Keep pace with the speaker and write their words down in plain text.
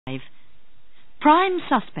Prime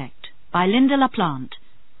Suspect by Lynda La Plante.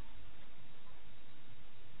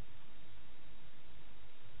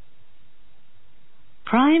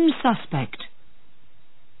 Prime Suspect.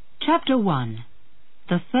 Chapter 1.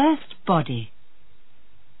 The First Body.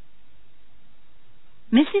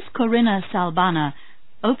 Mrs. Corinna Salbana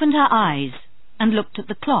opened her eyes and looked at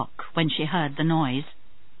the clock when she heard the noise.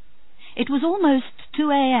 It was almost 2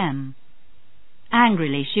 a.m.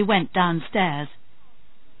 Angrily she went downstairs.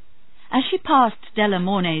 As she passed Della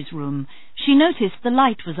Mornay's room, she noticed the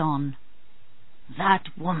light was on. "That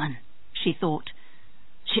woman," she thought.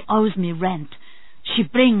 "She owes me rent. She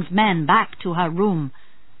brings men back to her room.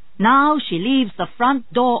 Now she leaves the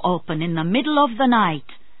front door open in the middle of the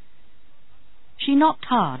night." She knocked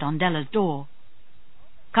hard on Della's door.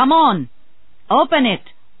 "Come on, open it,"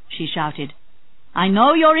 she shouted. "I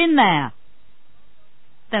know you're in there."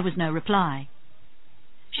 There was no reply.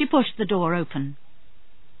 She pushed the door open.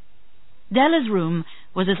 Della's room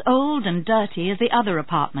was as old and dirty as the other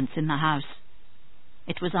apartments in the house.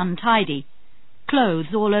 It was untidy,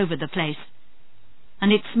 clothes all over the place,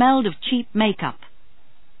 and it smelled of cheap makeup.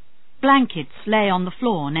 Blankets lay on the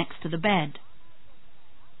floor next to the bed.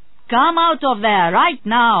 "Come out of there right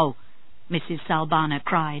now," Mrs. Salbana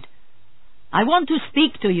cried. "I want to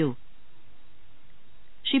speak to you."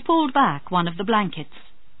 She pulled back one of the blankets.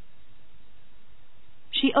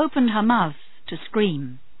 She opened her mouth to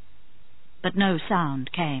scream, but no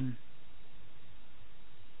sound came.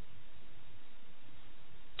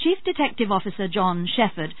 Chief Detective Officer John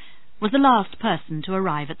Shepherd was the last person to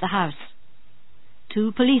arrive at the house.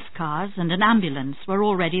 2 police cars and an ambulance were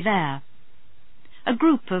already there. A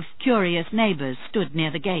group of curious neighbours stood near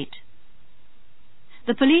the gate.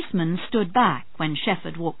 The policemen stood back when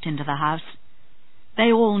Shepherd walked into the house.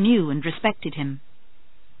 They all knew and respected him.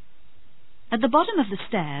 At the bottom of the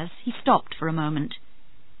stairs he stopped for a moment.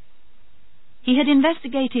 He had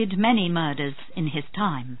investigated many murders in his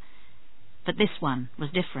time, but this one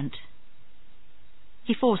was different.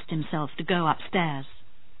 He forced himself to go upstairs.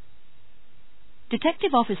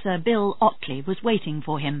 Detective Officer Bill Otley was waiting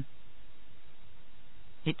for him.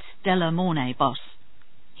 "It's Della Mornay, boss,"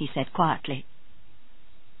 he said quietly.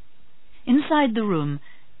 Inside the room,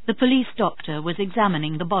 the police doctor was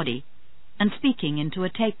examining the body and speaking into a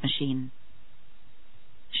tape machine.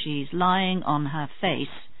 "She's lying on her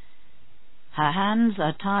face. Her hands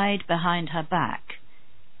are tied behind her back."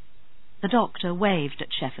 The doctor waved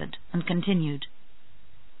at Shepherd and continued.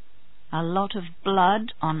 "A lot of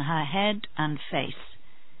blood on her head and face.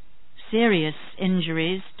 Serious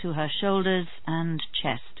injuries to her shoulders and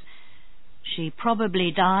chest. She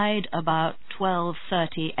probably died about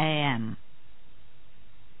 12:30 a.m.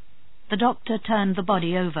 The doctor turned the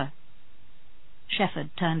body over. Shepherd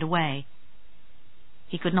turned away.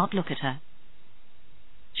 He could not look at her.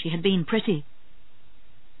 She had been pretty.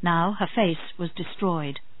 Now her face was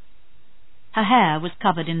destroyed. Her hair was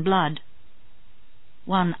covered in blood.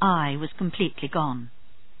 One eye was completely gone.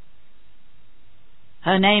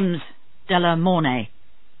 "Her name's Della Mornay,"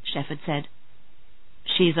 Shepherd said.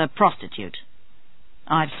 "She's a prostitute.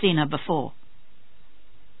 I've seen her before."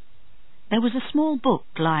 There was a small book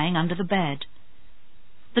lying under the bed.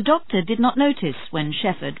 The doctor did not notice when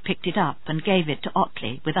Shepherd picked it up and gave it to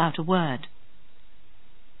Otley without a word.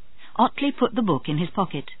 Otley put the book in his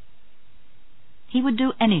pocket. He would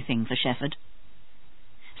do anything for Shepherd.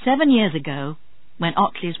 7 years ago, when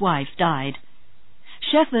Otley's wife died,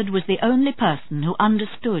 Shepherd was the only person who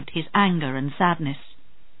understood his anger and sadness.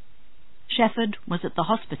 Shepherd was at the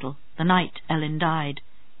hospital the night Ellen died.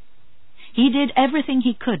 He did everything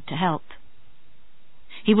he could to help.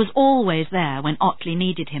 He was always there when Otley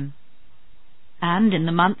needed him. And in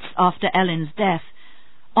the months after Ellen's death,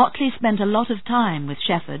 Otley spent a lot of time with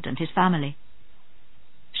Shepherd and his family.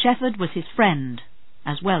 Shepherd was his friend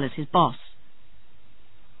as well as his boss.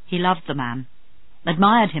 He loved the man,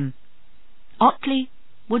 admired him. Otley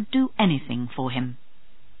would do anything for him.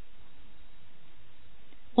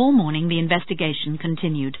 All morning the investigation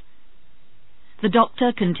continued. The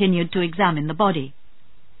doctor continued to examine the body.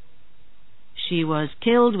 "She was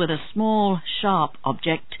killed with a small, sharp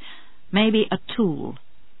object, maybe a tool.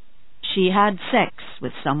 She had sex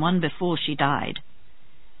with someone before she died.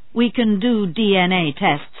 We can do DNA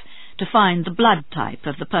tests to find the blood type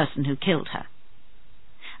of the person who killed her.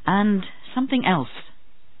 And something else.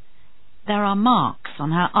 There are marks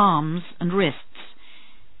on her arms and wrists.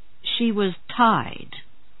 She was tied."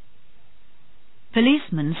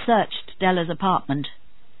 Policemen searched Della's apartment.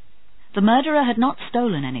 The murderer had not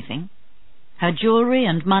stolen anything. Her jewellery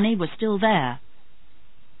and money were still there.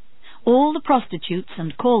 All the prostitutes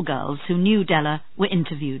and call girls who knew Della were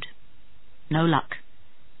interviewed. No luck.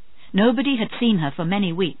 Nobody had seen her for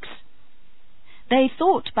many weeks. They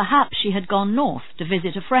thought perhaps she had gone north to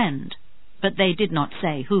visit a friend, but they did not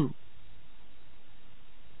say who.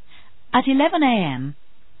 At 11 a.m.,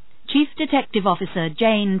 Chief Detective Officer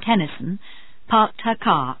Jane Tennyson parked her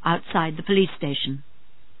car outside the police station.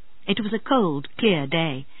 It was a cold, clear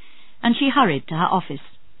day, and she hurried to her office.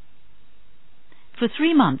 For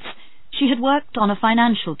 3 months, she had worked on a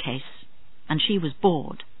financial case, and she was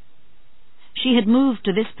bored. She had moved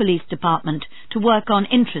to this police department to work on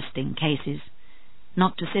interesting cases,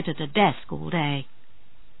 not to sit at a desk all day.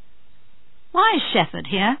 "Why is Shefford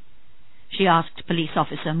here?" she asked Police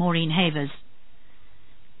Officer Maureen Havers.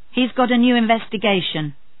 "He's got a new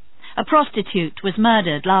investigation. A prostitute was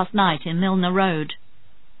murdered last night in Milner Road."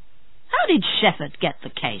 "How did Shefford get the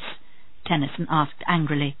case?" Tennyson asked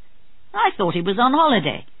angrily. "I thought he was on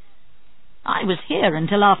holiday. I was here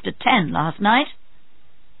until after 10 last night."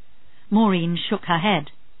 Maureen shook her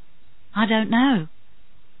head. "I don't know."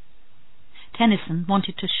 Tennyson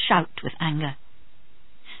wanted to shout with anger.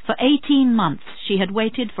 For 18 months she had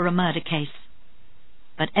waited for a murder case.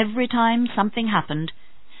 But every time something happened,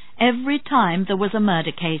 every time there was a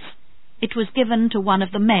murder case, it was given to one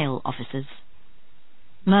of the male officers.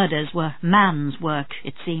 Murders were man's work,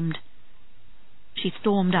 it seemed. She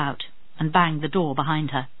stormed out and banged the door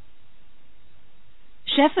behind her.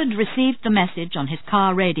 Shefford received the message on his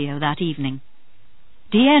car radio that evening.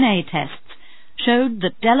 DNA tests showed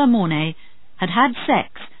that Della Mornay had had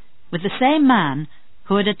sex with the same man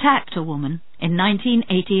who had attacked a woman in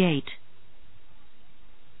 1988.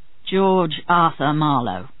 George Arthur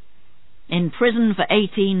Marlowe, in prison for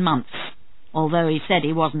 18 months, although he said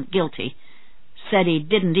he wasn't guilty, said he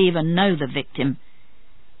didn't even know the victim.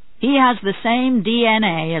 He has the same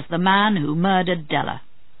DNA as the man who murdered Della.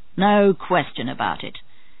 No question about it.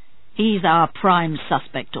 He's our prime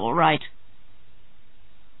suspect, all right.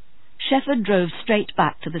 Shefford drove straight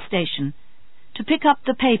back to the station to pick up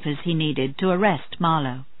the papers he needed to arrest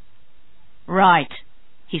Marlowe. "Right,"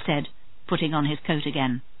 he said, putting on his coat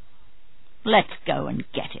again. "Let's go and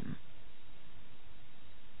get him."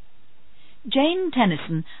 Jane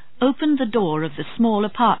Tennyson opened the door of the small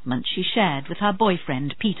apartment she shared with her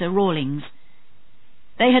boyfriend, Peter Rawlings.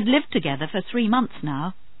 They had lived together for 3 months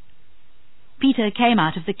now. Peter came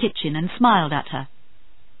out of the kitchen and smiled at her.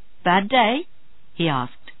 "Bad day?" he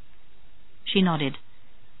asked. She nodded,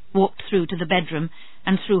 walked through to the bedroom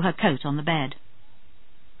and threw her coat on the bed.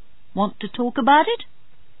 "Want to talk about it?"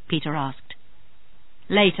 Peter asked.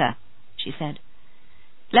 "Later," she said.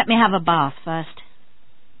 "Let me have a bath first."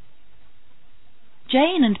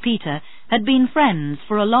 Jane and Peter had been friends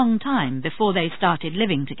for a long time before they started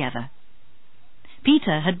living together.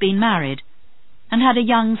 Peter had been married and had a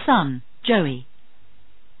young son, Joey.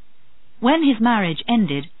 When his marriage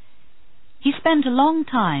ended, he spent a long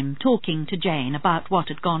time talking to Jane about what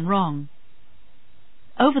had gone wrong.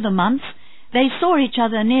 Over the months, they saw each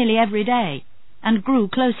other nearly every day and grew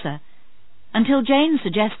closer, until Jane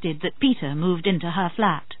suggested that Peter moved into her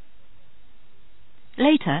flat.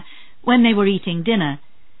 Later, when they were eating dinner,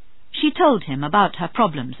 she told him about her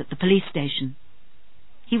problems at the police station.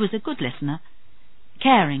 He was a good listener,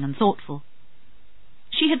 caring and thoughtful.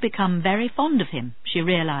 She had become very fond of him, she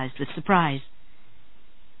realized with surprise.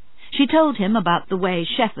 She told him about the way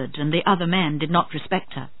Shefford and the other men did not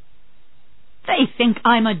respect her. "They think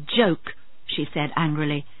I'm a joke," she said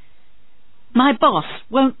angrily. "My boss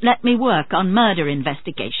won't let me work on murder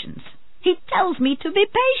investigations. He tells me to be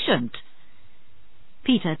patient."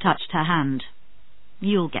 Peter touched her hand.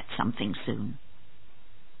 "You'll get something soon."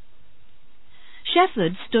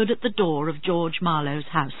 Shefford stood at the door of George Marlowe's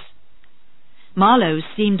house. Marlowe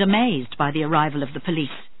seemed amazed by the arrival of the police.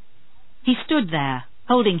 He stood there,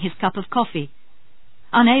 holding his cup of coffee,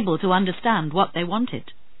 unable to understand what they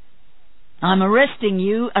wanted. "I'm arresting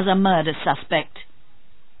you as a murder suspect."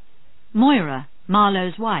 Moira,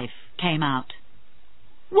 Marlowe's wife, came out.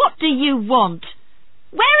 "What do you want?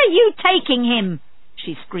 Where are you taking him?"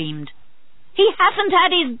 she screamed. "He hasn't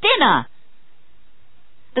had his dinner."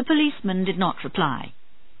 The policeman did not reply.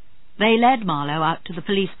 They led Marlowe out to the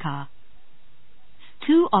police car.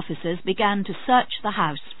 2 officers began to search the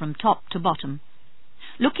house from top to bottom,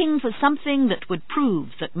 looking for something that would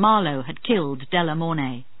prove that Marlowe had killed Della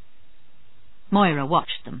Mornay. Moira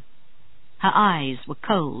watched them. Her eyes were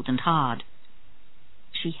cold and hard.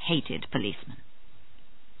 She hated policemen.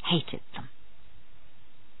 Hated them.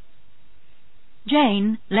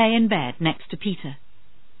 Jane lay in bed next to Peter.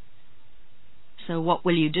 "So what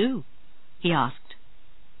will you do?" he asked.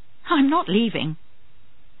 "I'm not leaving.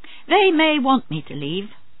 They may want me to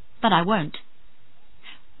leave, but I won't.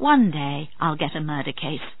 One day I'll get a murder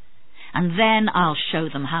case, and then I'll show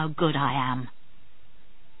them how good I am."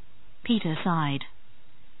 Peter sighed.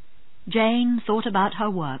 Jane thought about her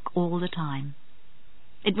work all the time.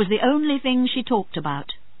 It was the only thing she talked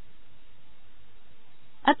about.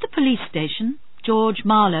 At the police station, George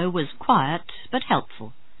Marlowe was quiet but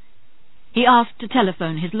helpful. He asked to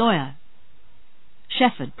telephone his lawyer.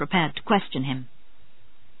 Shefford prepared to question him.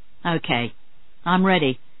 "Okay, I'm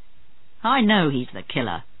ready. I know he's the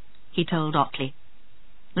killer," he told Otley.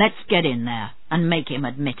 "Let's get in there and make him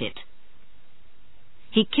admit it."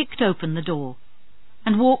 He kicked open the door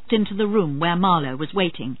and walked into the room where Marlowe was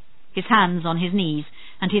waiting, his hands on his knees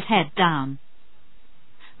and his head down.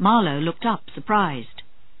 Marlowe looked up, surprised.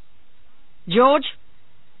 "George,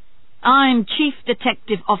 I'm Chief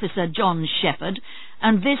Detective Officer John Shefford,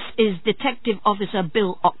 and this is Detective Officer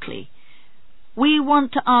Bill Otley. We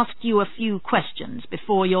want to ask you a few questions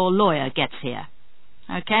before your lawyer gets here.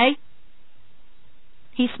 Okay?"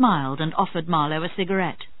 He smiled and offered Marlowe a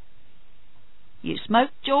cigarette. "You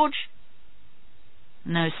smoke, George?"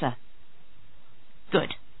 "No, sir."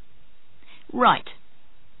 "Good. Right.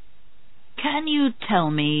 Can you tell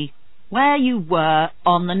me where you were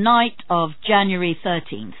on the night of January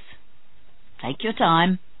 13th? Take your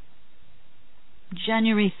time."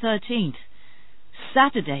 "January 13th.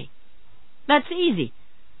 Saturday. That's easy.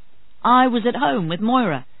 I was at home with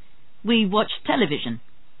Moira. We watched television.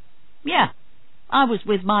 Yeah, I was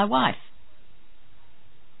with my wife."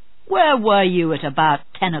 "Where were you at about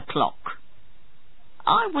 10 o'clock?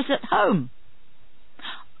 "I was at home."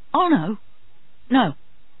 "Oh, no. No.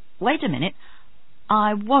 Wait a minute.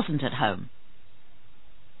 I wasn't at home."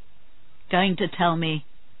 "Going to tell me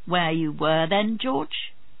where you were then,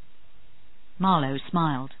 George?" Marlowe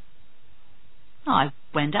smiled. "I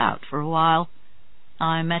went out for a while.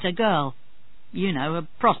 I met a girl. You know, a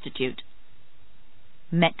prostitute."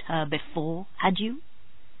 "Met her before, had you?"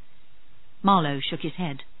 Marlowe shook his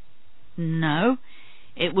head. "No,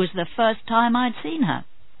 it was the first time I'd seen her.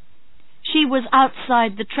 She was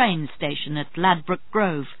outside the train station at Ladbroke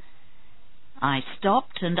Grove. I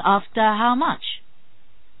stopped and asked her how much."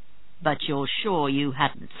 "But you're sure you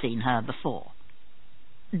hadn't seen her before?"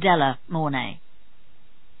 "Della Mornay."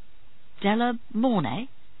 "Della Mornay?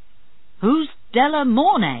 Who's Della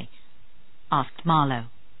Mornay?" asked Marlowe.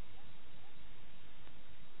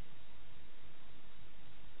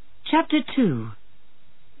 Chapter 2.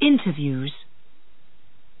 Interviews.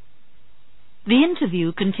 The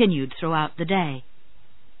interview continued throughout the day.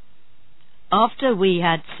 "After we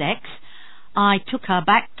had sex, I took her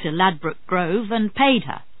back to Ladbroke Grove and paid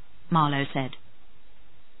her," Marlowe said.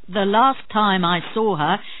 "The last time I saw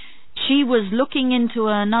her, she was looking into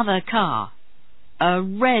another car. A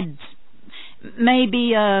red,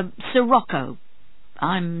 maybe a Sirocco.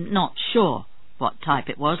 I'm not sure what type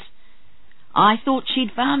it was. I thought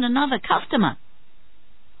she'd found another customer."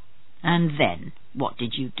 "And then what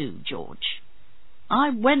did you do, George?" "I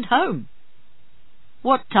went home."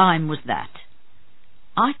 "What time was that?"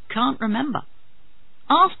 "I can't remember.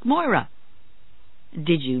 Ask Moira."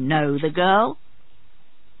 "Did you know the girl?"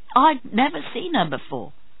 "I'd never seen her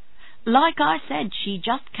before. Like I said, she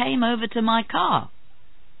just came over to my car."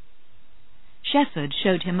 Shefford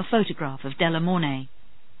showed him a photograph of Della Mornay.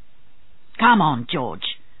 "Come on,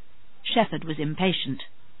 George." Shefford was impatient.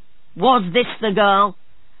 "Was this the girl?"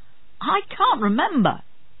 "I can't remember.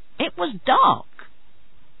 It was dark."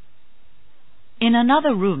 In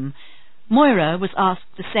another room, Moira was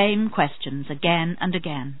asked the same questions again and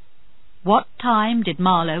again. What time did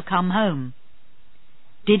Marlowe come home?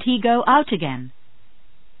 Did he go out again?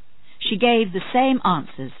 She gave the same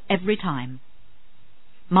answers every time.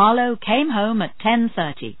 Marlowe came home at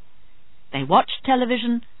 10:30. They watched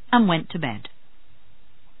television and went to bed.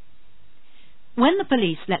 When the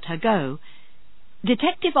police let her go,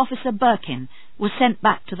 Detective Officer Birkin was sent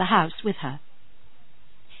back to the house with her.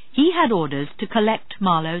 He had orders to collect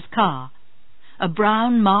Marlowe's car, a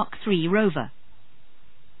brown Mark III Rover.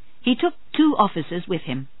 He took 2 officers with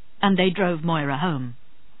him, and they drove Moira home.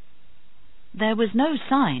 There was no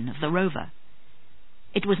sign of the Rover.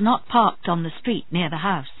 It was not parked on the street near the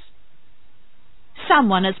house.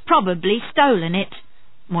 "Someone has probably stolen it,"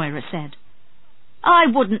 Moira said. "I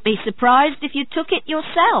wouldn't be surprised if you took it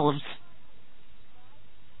yourselves."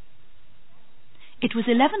 It was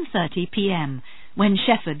 11:30 p.m. when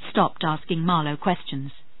Shefford stopped asking Marlowe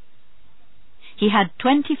questions. He had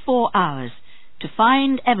 24 hours to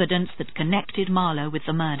find evidence that connected Marlowe with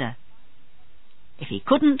the murder. If he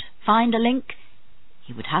couldn't find a link,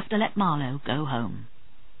 he would have to let Marlowe go home.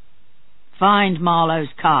 "Find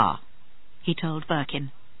Marlowe's car," he told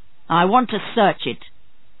Birkin. "I want to search it."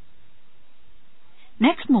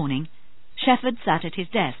 Next morning, Shefford sat at his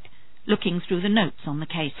desk looking through the notes on the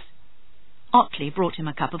case. Otley brought him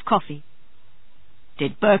a cup of coffee.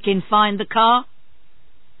 "Did Birkin find the car?"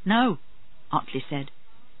 "No," Otley said.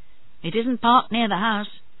 "It isn't parked near the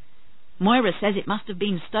house. Moira says it must have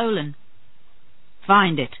been stolen."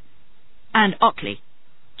 "Find it. And Otley,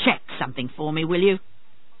 check something for me, will you?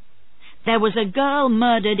 There was a girl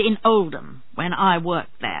murdered in Oldham when I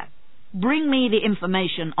worked there. Bring me the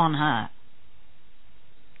information on her."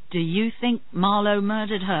 "Do you think Marlowe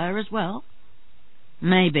murdered her as well?"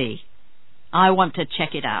 "Maybe. I want to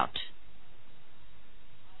check it out."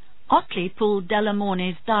 Otley pulled Della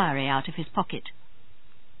Mornay's diary out of his pocket.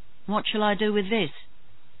 "What shall I do with this?"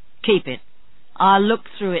 "Keep it. I'll look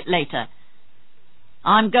through it later.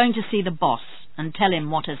 I'm going to see the boss and tell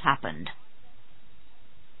him what has happened."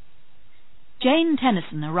 Jane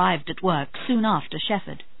Tennyson arrived at work soon after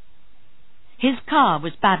Shefford. His car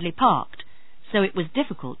was badly parked, so it was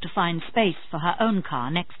difficult to find space for her own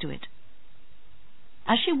car next to it.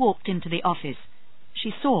 As she walked into the office,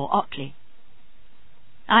 she saw Otley.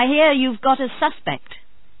 "I hear you've got a suspect,"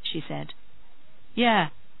 she said. "Yeah.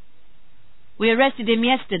 We arrested him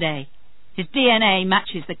yesterday. His DNA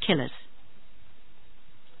matches the killer's."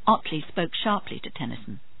 Otley spoke sharply to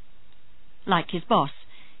Tennyson. Like his boss,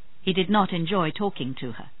 he did not enjoy talking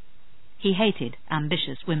to her. He hated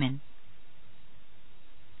ambitious women.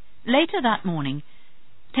 Later that morning,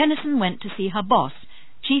 Tennyson went to see her boss,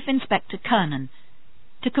 Chief Inspector Kernan,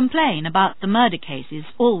 to complain about the murder cases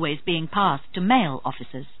always being passed to male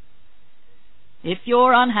officers. "If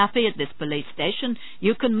you're unhappy at this police station,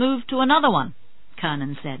 you can move to another one,"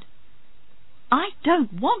 Kernan said. "I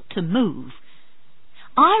don't want to move.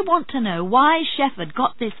 I want to know why Shefford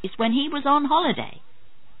got this when he was on holiday."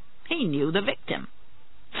 "He knew the victim."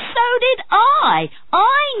 "So did I!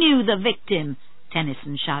 I knew the victim!"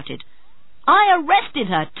 Tennyson shouted. "I arrested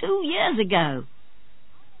her 2 years ago."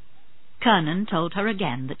 Kernan told her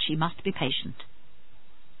again that she must be patient.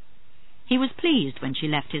 He was pleased when she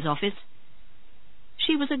left his office.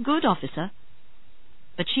 She was a good officer,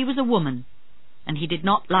 but she was a woman, and he did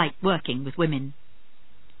not like working with women.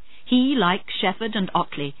 He, like Shefford and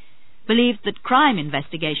Otley, believed that crime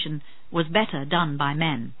investigation was better done by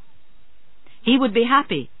men. He would be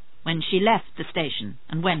happy when she left the station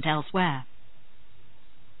and went elsewhere.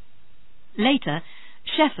 Later,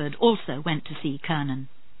 Shefford also went to see Kernan.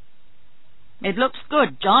 "It looks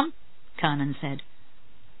good, John," Kernan said.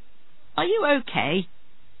 "Are you okay?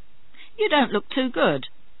 You don't look too good."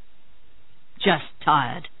 "Just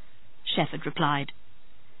tired," Shefford replied.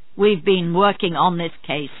 "We've been working on this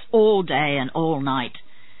case all day and all night.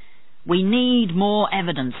 We need more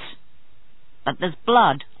evidence. But there's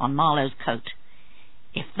blood on Marlowe's coat.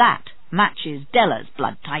 If that matches Della's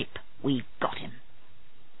blood type, we've got him."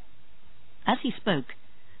 As he spoke,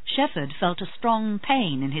 Shefford felt a strong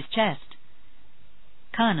pain in his chest.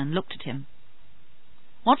 Kernan looked at him.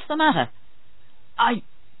 "What's the matter?" "I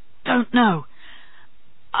don't know.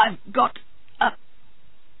 I've got a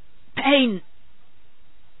pain."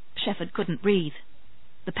 Shefford couldn't breathe.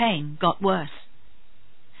 The pain got worse.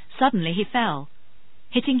 Suddenly he fell,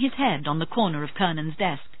 hitting his head on the corner of Kernan's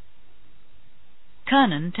desk.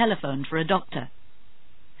 Kernan telephoned for a doctor.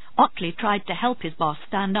 Otley tried to help his boss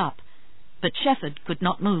stand up, but Shefford could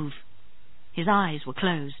not move. His eyes were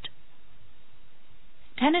closed.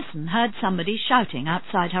 Tennyson heard somebody shouting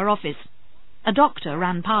outside her office. A doctor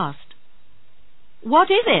ran past.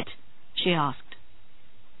 "What is it?" she asked.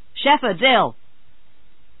 "Shefford's ill."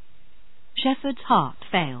 Shefford's heart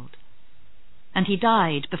failed, and he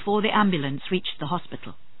died before the ambulance reached the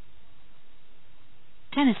hospital.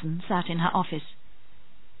 Tennyson sat in her office.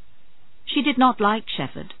 She did not like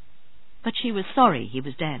Shefford, but she was sorry he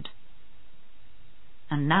was dead.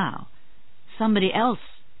 And now somebody else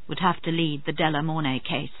would have to lead the Della Mornay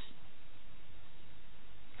case.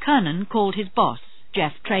 Kernan called his boss,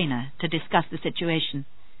 Jeff Traynor, to discuss the situation.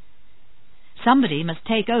 Somebody must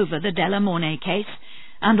take over the Della Mornay case,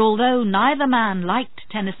 and although neither man liked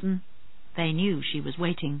Tennyson, they knew she was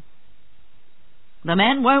waiting. "The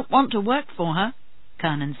men won't want to work for her,"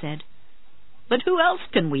 Kernan said. "But who else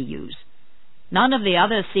can we use? None of the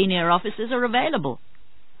other senior officers are available."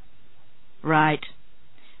 "Right.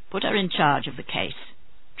 Put her in charge of the case,"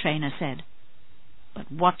 Traynor said.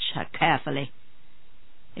 "But watch her carefully.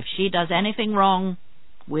 If she does anything wrong,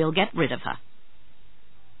 we'll get rid of her."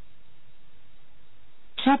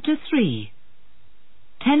 Chapter 3.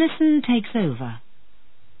 Tennyson takes over.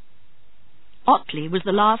 Otley was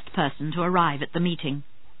the last person to arrive at the meeting.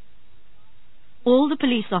 All the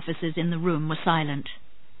police officers in the room were silent.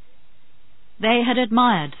 They had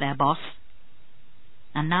admired their boss,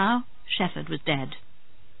 and now Shefford was dead.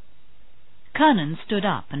 Kernan stood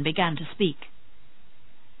up and began to speak.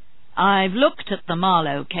 "I've looked at the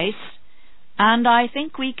Marlowe case, and I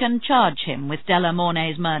think we can charge him with Della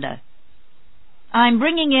Mornay's murder. I'm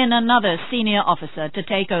bringing in another senior officer to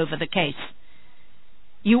take over the case.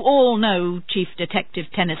 You all know Chief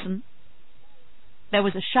Detective Tennyson." There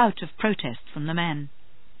was a shout of protest from the men.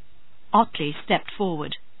 Otley stepped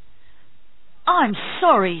forward. "I'm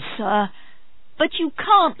sorry, sir, but you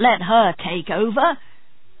can't let her take over.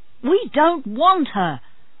 We don't want her.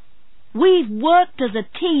 We've worked as a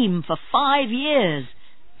team for 5 years.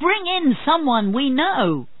 Bring in someone we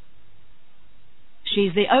know."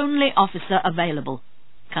 "She's the only officer available,"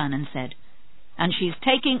 Kernan said, "and she's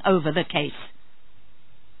taking over the case.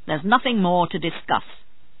 There's nothing more to discuss."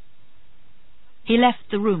 He left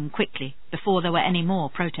the room quickly before there were any more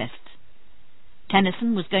protests.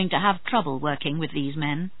 Tennyson was going to have trouble working with these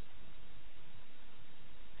men.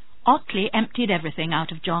 Otley emptied everything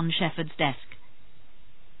out of John Shepherd's desk.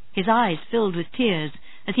 His eyes filled with tears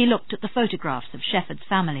as he looked at the photographs of Shepherd's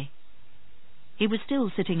family. He was still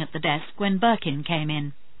sitting at the desk when Birkin came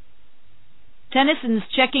in. "Tennyson's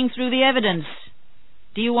checking through the evidence.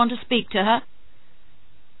 Do you want to speak to her?"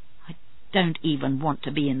 "I don't even want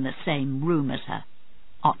to be in the same room as her,"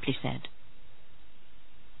 Otley said.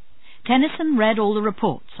 Tennyson read all the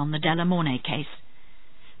reports on the Della Mornay case.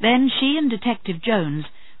 Then she and Detective Jones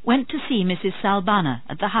went to see Mrs. Salbana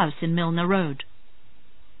at the house in Milner Road.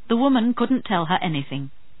 The woman couldn't tell her anything.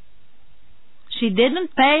 "She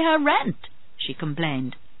didn't pay her rent," she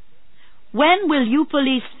complained. "When will you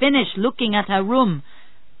police finish looking at her room?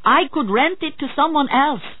 I could rent it to someone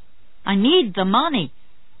else. I need the money."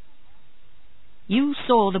 "You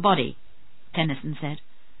saw the body," Tennyson said.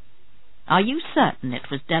 "Are you certain it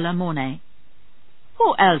was Della Mornay?"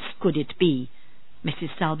 "Who else could it be?" Mrs.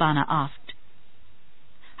 Salbana asked.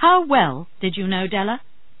 "How well did you know Della?"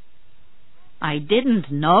 "I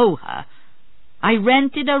didn't know her. I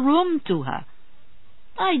rented a room to her.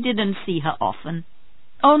 I didn't see her often,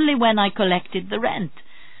 only when I collected the rent,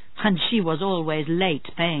 and she was always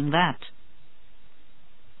late paying that."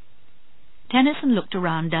 Tennyson looked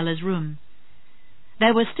around Della's room.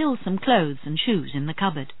 There were still some clothes and shoes in the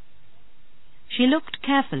cupboard. She looked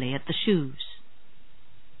carefully at the shoes.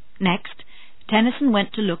 Next, Tennyson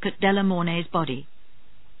went to look at Della Mornay's body.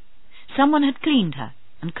 Someone had cleaned her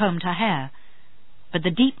and combed her hair, but the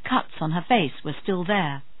deep cuts on her face were still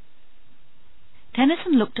there.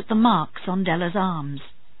 Tennyson looked at the marks on Della's arms.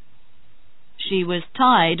 "She was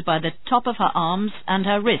tied by the top of her arms and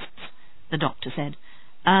her wrists," the doctor said,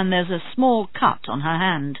 "and there's a small cut on her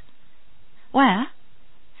hand." "Where?"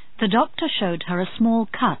 The doctor showed her a small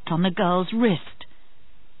cut on the girl's wrist.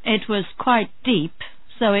 "It was quite deep,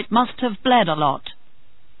 so it must have bled a lot."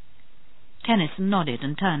 Tennyson nodded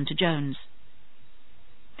and turned to Jones.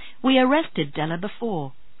 "We arrested Della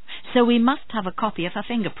before, so we must have a copy of her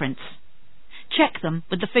fingerprints. Check them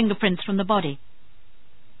with the fingerprints from the body."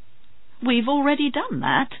 "We've already done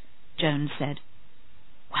that," Jones said.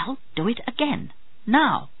 "Well, do it again,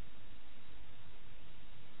 now."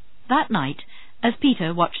 That night, as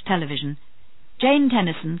Peter watched television, Jane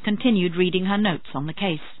Tennyson continued reading her notes on the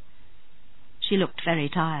case. She looked very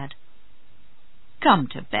tired. "Come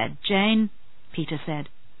to bed, Jane," Peter said.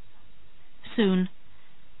 "Soon.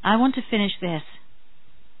 I want to finish this."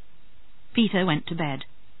 Peter went to bed.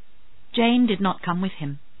 Jane did not come with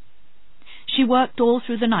him. She worked all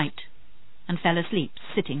through the night and fell asleep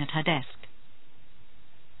sitting at her desk.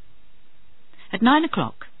 At 9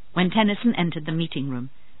 o'clock, when Tennyson entered the meeting room,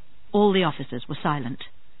 all the officers were silent.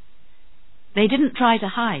 They didn't try to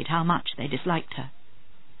hide how much they disliked her.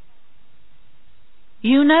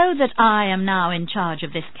 "You know that I am now in charge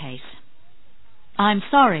of this case. I'm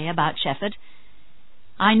sorry about Shepherd.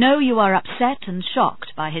 I know you are upset and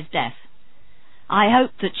shocked by his death. I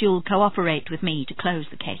hope that you'll cooperate with me to close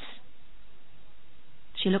the case."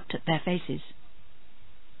 She looked at their faces.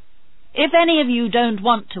 "If any of you don't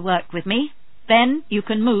want to work with me, then you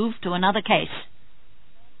can move to another case."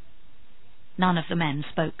 None of the men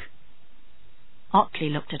spoke. Otley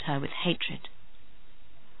looked at her with hatred.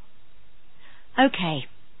 "Okay.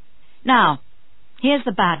 Now, here's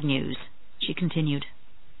the bad news," she continued.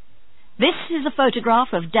 "This is a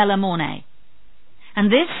photograph of Della Mornay,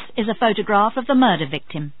 and this is a photograph of the murder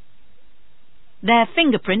victim. Their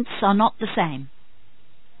fingerprints are not the same.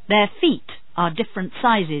 Their feet are different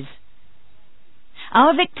sizes.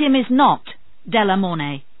 Our victim is not Della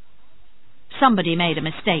Mornay. Somebody made a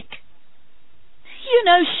mistake." "You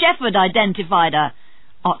know Shepherd identified her,"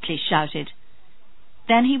 Otley shouted.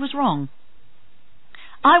 Then he was wrong.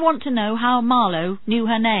 "I want to know how Marlowe knew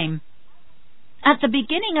her name. At the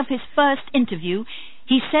beginning of his first interview,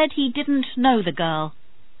 He said he didn't know the girl.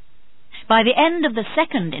 By the end of the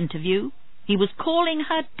second interview, he was calling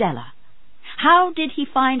her Della. How did he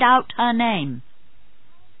find out her name?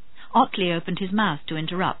 Otley opened his mouth to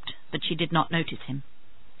interrupt, but she did not notice him.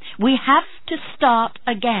 We have to start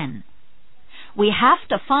again. We have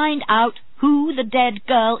to find out who the dead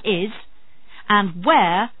girl is and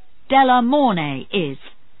where Della Mornay is.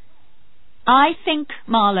 I think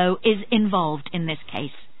Marlowe is involved in this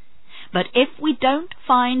case, but if we don't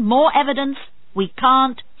find more evidence, we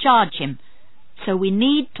can't charge him, so we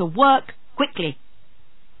need to work quickly.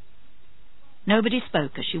 Nobody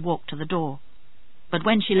spoke as she walked to the door, but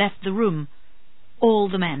when she left the room, all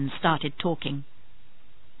the men started talking.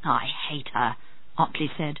 "I hate her,"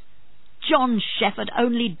 Otley said. "John Shefford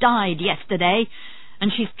only died yesterday,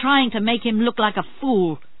 and she's trying to make him look like a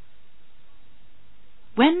fool."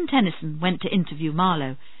 When Tennyson went to interview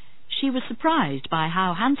Marlowe, she was surprised by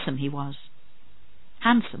how handsome he was.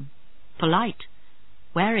 Handsome, polite,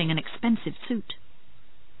 wearing an expensive suit.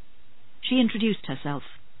 She introduced herself.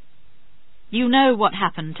 "You know what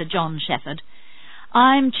happened to John Shefford.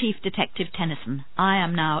 I'm Chief Detective Tennyson. I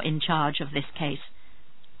am now in charge of this case.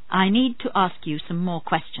 I need to ask you some more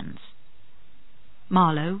questions."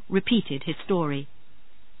 Marlowe repeated his story.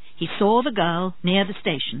 He saw the girl near the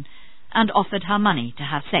station and offered her money to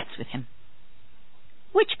have sex with him.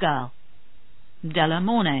 "Which girl?" "Della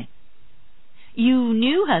Mornay." "You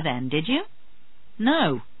knew her then, did you?"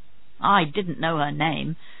 "No, I didn't know her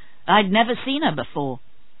name. I'd never seen her before.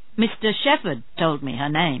 Mr. Shefford told me her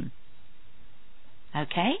name."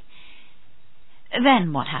 "Okay.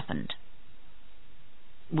 Then what happened?"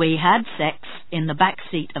 "We had sex in the back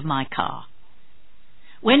seat of my car.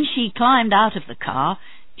 When she climbed out of the car,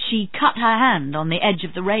 she cut her hand on the edge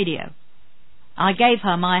of the radio. I gave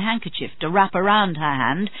her my handkerchief to wrap around her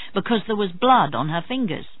hand because there was blood on her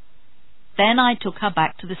fingers. Then I took her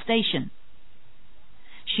back to the station.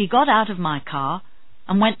 She got out of my car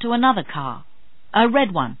and went to another car, a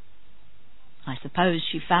red one. I suppose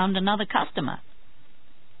she found another customer."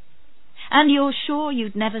 "And you're sure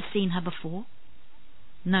you'd never seen her before?"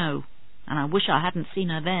 "No, and I wish I hadn't seen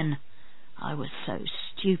her then. I was so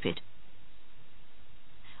stupid."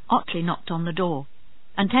 Otley knocked on the door,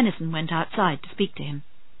 and Tennyson went outside to speak to him.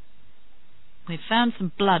 "We've found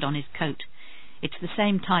some blood on his coat. It's the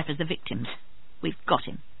same type as the victim's. We've got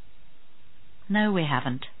him." "No, we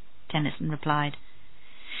haven't," Tennyson replied.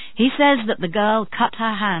 "He says that the girl cut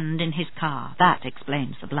her hand in his car. That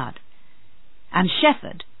explains the blood. And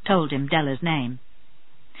Shefford told him Della's name.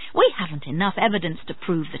 We haven't enough evidence to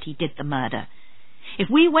prove that he did the murder. If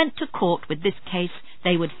we went to court with this case,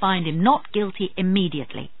 they would find him not guilty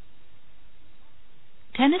immediately."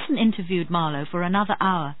 Tennyson interviewed Marlowe for another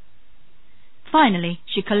hour. Finally,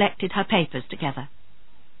 she collected her papers together.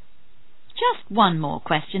 "Just one more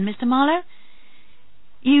question, Mr. Marlowe.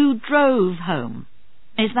 You drove home,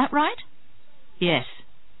 is that right?" "Yes."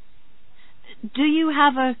 "Do you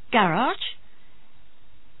have a garage?"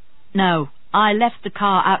 "No, I left the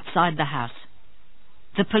car outside the house.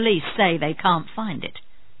 The police say they can't find it.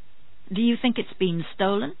 Do you think it's been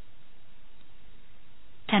stolen?"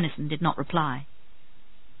 Tennyson did not reply.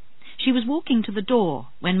 She was walking to the door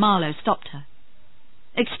when Marlowe stopped her.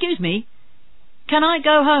 "Excuse me, can I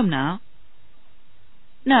go home now?"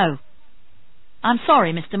 "No. I'm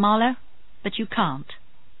sorry, Mr. Marlowe, but you can't."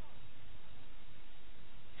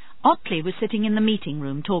 Otley was sitting in the meeting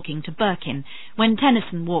room talking to Birkin when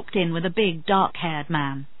Tennyson walked in with a big, dark-haired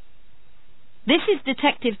man. "This is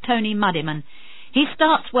Detective Tony Muddiman. He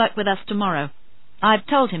starts work with us tomorrow. I've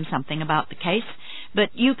told him something about the case,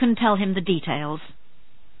 but you can tell him the details."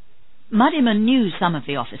 Muddiman knew some of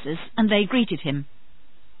the officers, and they greeted him.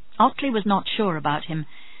 Otley was not sure about him.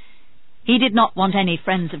 He did not want any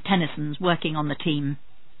friends of Tennyson's working on the team.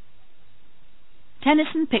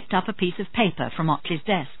 Tennyson picked up a piece of paper from Otley's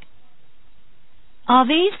desk. "Are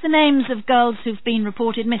these the names of girls who've been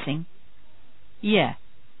reported missing?" "Yeah.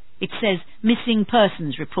 It says Missing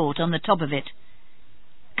Persons Report on the top of it."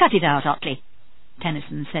 "Cut it out, Otley,"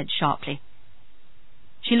 Tennyson said sharply.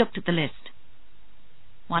 She looked at the list.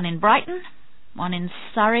 "One in Brighton, one in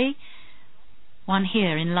Surrey, one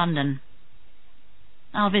here in London.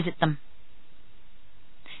 I'll visit them."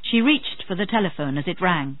 She reached for the telephone as it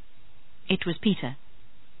rang. It was Peter.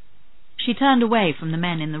 She turned away from the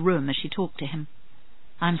men in the room as she talked to him.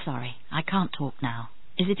 "I'm sorry, I can't talk now.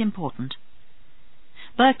 Is it important?"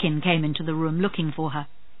 Birkin came into the room looking for her.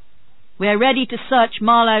 "We're ready to search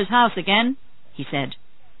Marlowe's house again," he said.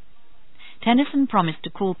 Tennyson promised to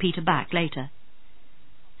call Peter back later.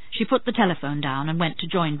 She put the telephone down and went to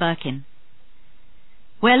join Birkin.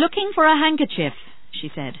 "We're looking for a handkerchief," she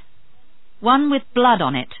said. One with blood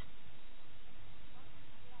on it.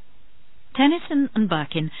 Tennyson and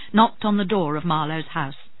Birkin knocked on the door of Marlowe's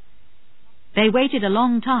house. They waited a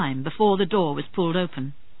long time before the door was pulled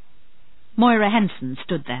open. Moira Henson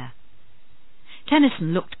stood there.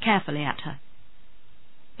 Tennyson looked carefully at her.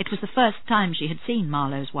 It was the first time she had seen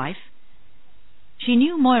Marlowe's wife. She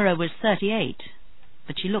knew Moira was 38,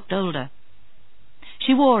 but she looked older.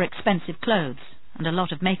 She wore expensive clothes and a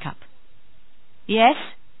lot of makeup. "Yes?"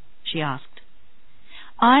 she asked.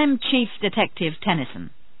 "I'm Chief Detective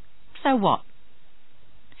Tennyson. So what?"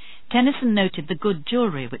 Tennyson noted the good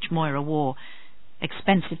jewellery which Moira wore,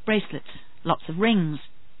 expensive bracelets, lots of rings.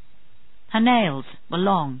 Her nails were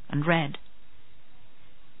long and red.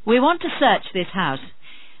 "We want to search this house.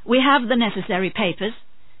 We have the necessary papers.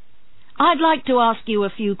 I'd like to ask you a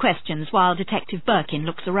few questions while Detective Birkin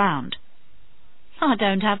looks around." "I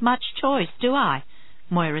don't have much choice, do I?"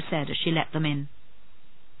 Moira said as she let them in.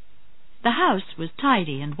 The house was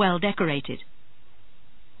tidy and well decorated.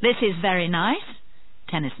 "This is very nice,"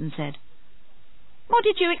 Tennyson said. "What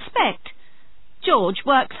did you expect? George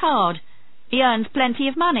works hard. He earns plenty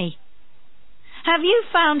of money. Have you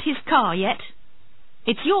found his car yet?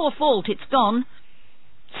 It's your fault it's gone.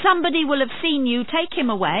 Somebody will have seen you take him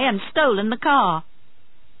away and stolen the car."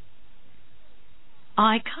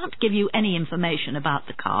 "I can't give you any information about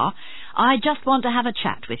the car. I just want to have a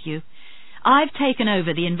chat with you. I've taken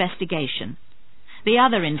over the investigation. The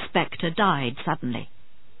other inspector died suddenly."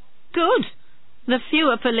 "Good. The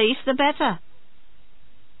fewer police, the better."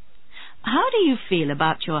 "How do you feel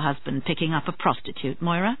about your husband picking up a prostitute,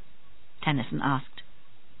 Moira?" Tennyson asked.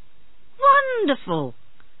 "Wonderful.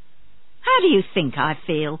 How do you think I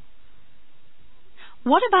feel?"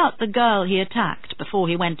 "What about the girl he attacked before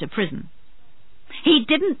he went to prison?" "He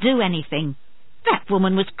didn't do anything. That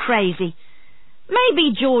woman was crazy.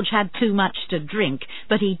 Maybe George had too much to drink,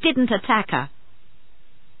 but he didn't attack her."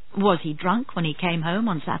 "Was he drunk when he came home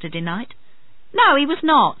on Saturday night?" "No, he was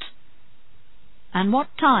not." "And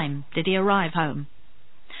what time did he arrive home?"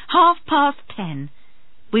 10:30.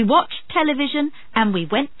 We watched television and we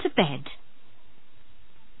went to bed."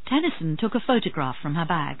 Tennyson took a photograph from her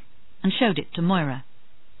bag and showed it to Moira.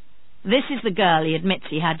 "This is the girl he admits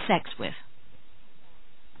he had sex with.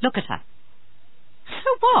 Look at her."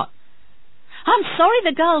 "So what? I'm sorry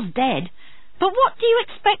the girl's dead, but what do you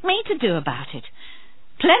expect me to do about it?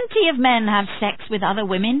 Plenty of men have sex with other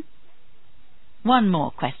women." "One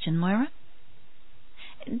more question, Moira.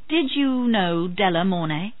 Did you know Della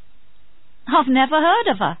Mornay?" "I've never heard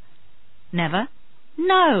of her." "Never?"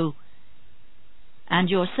 "No." "And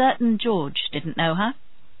you're certain George didn't know her?"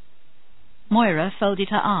 Moira folded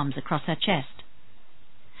her arms across her chest.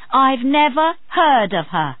 "I've never heard of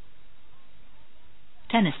her."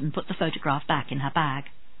 Tennyson put the photograph back in her bag.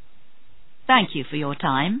 "Thank you for your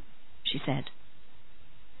time," she said.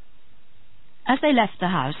 As they left the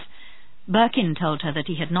house, Birkin told her that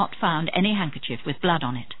he had not found any handkerchief with blood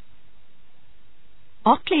on it.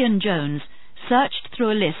 Otley and Jones searched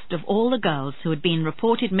through a list of all the girls who had been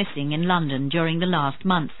reported missing in London during the last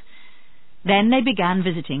month. Then they began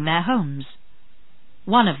visiting their homes.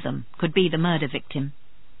 One of them could be the murder victim.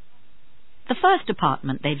 The first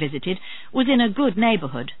apartment they visited was in a good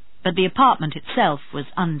neighbourhood, but the apartment itself was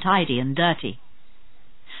untidy and dirty.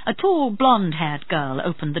 A tall, blonde-haired girl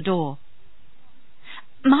opened the door.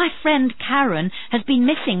 "My friend Karen has been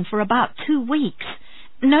missing for about 2 weeks.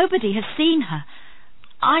 Nobody has seen her.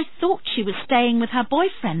 I thought she was staying with her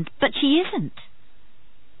boyfriend, but she isn't."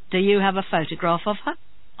 "Do you have a photograph of her?"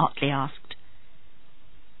 Otley asked.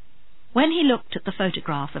 When he looked at the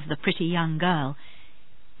photograph of the pretty young girl,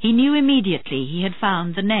 he knew immediately he had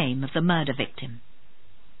found the name of the murder victim.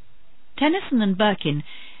 Tennyson and Birkin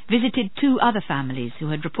visited 2 other families who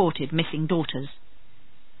had reported missing daughters.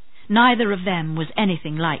 Neither of them was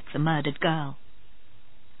anything like the murdered girl.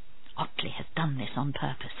 "Otley has done this on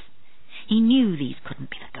purpose. He knew these couldn't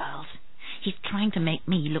be the girls. He's trying to make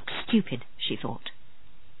me look stupid," she thought.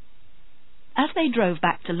 As they drove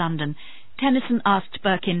back to London, Tennyson asked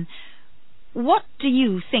Birkin, "What do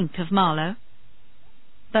you think of Marlowe?"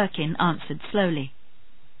 Birkin answered slowly,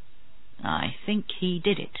 "I think he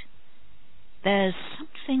did it. There's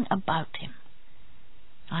something about him.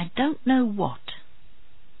 I don't know what,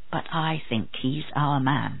 but I think he's our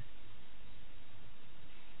man."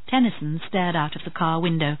 Tennyson stared out of the car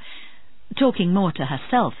window, talking more to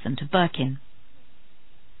herself than to Birkin.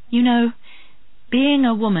 "You know, being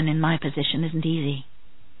a woman in my position isn't easy.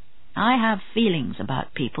 I have feelings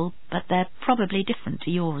about people, but they're probably different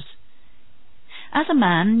to yours. As a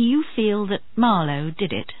man, you feel that Marlowe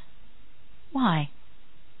did it. Why?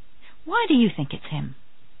 Why do you think it's him?"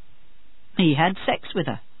 "He had sex with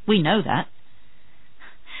her We know that.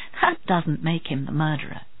 That doesn't make him the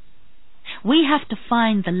murderer. We have to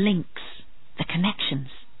find the links, the connections.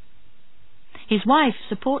 His wife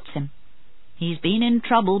supports him. He's been in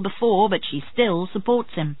trouble before, but she still supports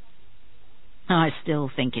him. I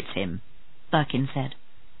still think it's him, Birkin said.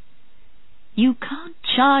 You can't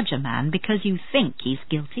charge a man because you think he's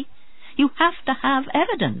guilty. You have to have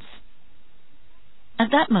evidence.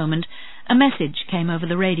 At that moment, a message came over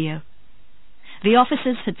the radio. The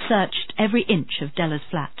officers had searched every inch of Della's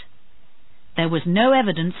flat. There was no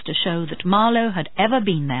evidence to show that Marlowe had ever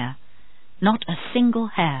been there, not a single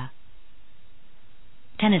hair.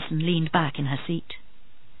 Tennyson leaned back in her seat.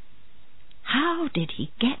 How did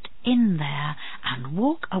he get in there and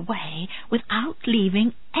walk away without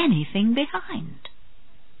leaving anything behind?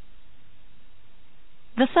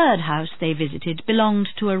 The third house they visited belonged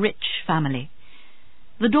to a rich family.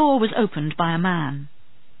 The door was opened by a man.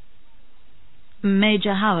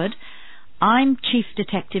 Major Howard, I'm Chief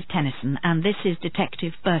Detective Tennyson, and this is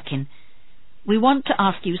Detective Birkin. We want to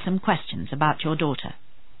ask you some questions about your daughter.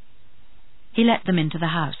 He let them into the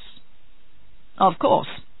house. Of course.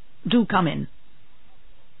 Do come in.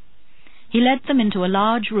 He led them into a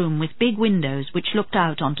large room with big windows which looked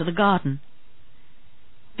out onto the garden.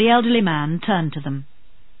 The elderly man turned to them.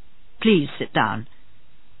 Please sit down.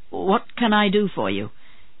 What can I do for you?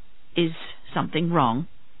 Is something wrong?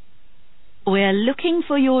 We're looking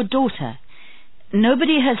for your daughter.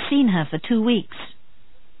 Nobody has seen her for 2 weeks.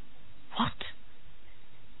 What?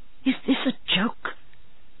 Is this a joke?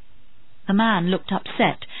 The man looked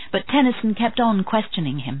upset, but Tennyson kept on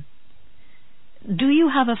questioning him. Do you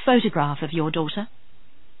have a photograph of your daughter?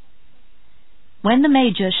 When the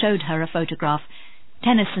Major showed her a photograph,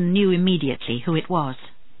 Tennyson knew immediately who it was.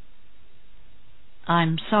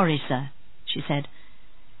 I'm sorry, sir, she said.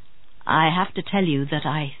 I have to tell you that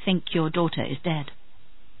I think your daughter is dead.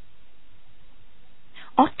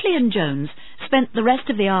 Otley and Jones spent the rest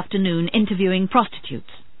of the afternoon interviewing prostitutes.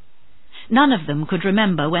 None of them could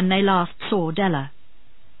remember when they last saw Della.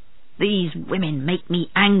 These women make me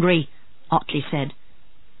angry, Otley said.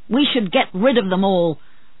 We should get rid of them all.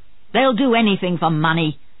 They'll do anything for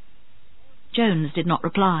money. Jones did not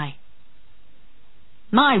reply.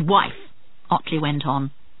 My wife, Otley went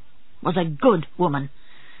on, was a good woman.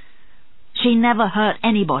 She never hurt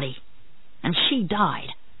anybody, and she died.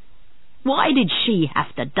 Why did she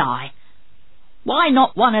have to die? Why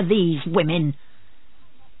not one of these women?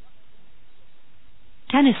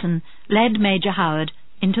 Tennyson led Major Howard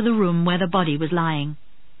into the room where the body was lying.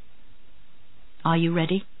 Are you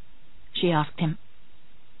ready? She asked him.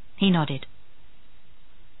 He nodded.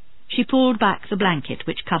 She pulled back the blanket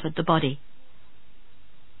which covered the body.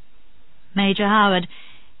 Major Howard,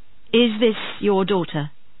 is this your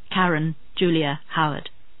daughter, Karen Julia Howard?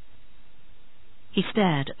 He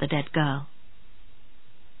stared at the dead girl.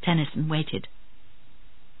 Tennyson waited.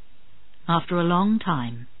 After a long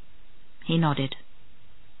time, he nodded.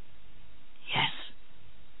 Yes.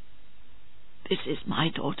 This is my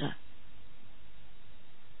daughter.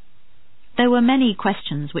 There were many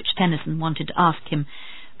questions which Tennyson wanted to ask him,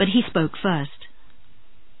 but he spoke first.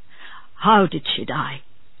 How did she die?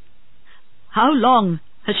 How long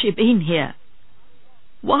has she been here?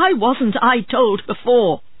 Why wasn't I told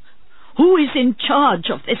before? Who is in charge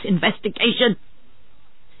of this investigation?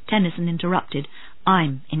 Tennyson interrupted.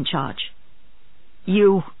 I'm in charge.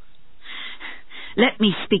 You. Let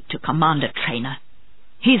me speak to Commander Traynor.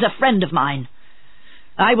 He's a friend of mine.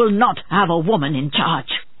 I will not have a woman in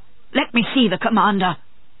charge. Let me see the commander.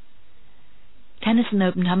 Tennyson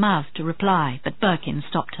opened her mouth to reply, but Birkin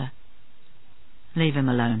stopped her. Leave him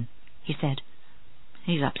alone, he said.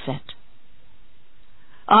 He's upset.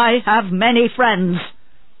 I have many friends,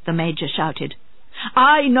 the Major shouted.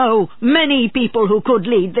 I know many people who could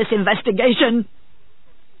lead this investigation.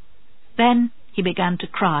 Then he began to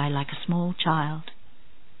cry like a small child.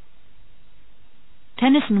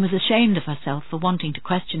 Tennyson was ashamed of herself for wanting to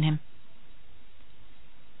question him.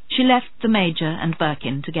 She left the Major and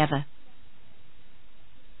Birkin together.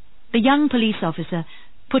 The young police officer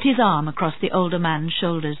put his arm across the older man's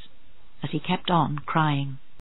shoulders as he kept on crying.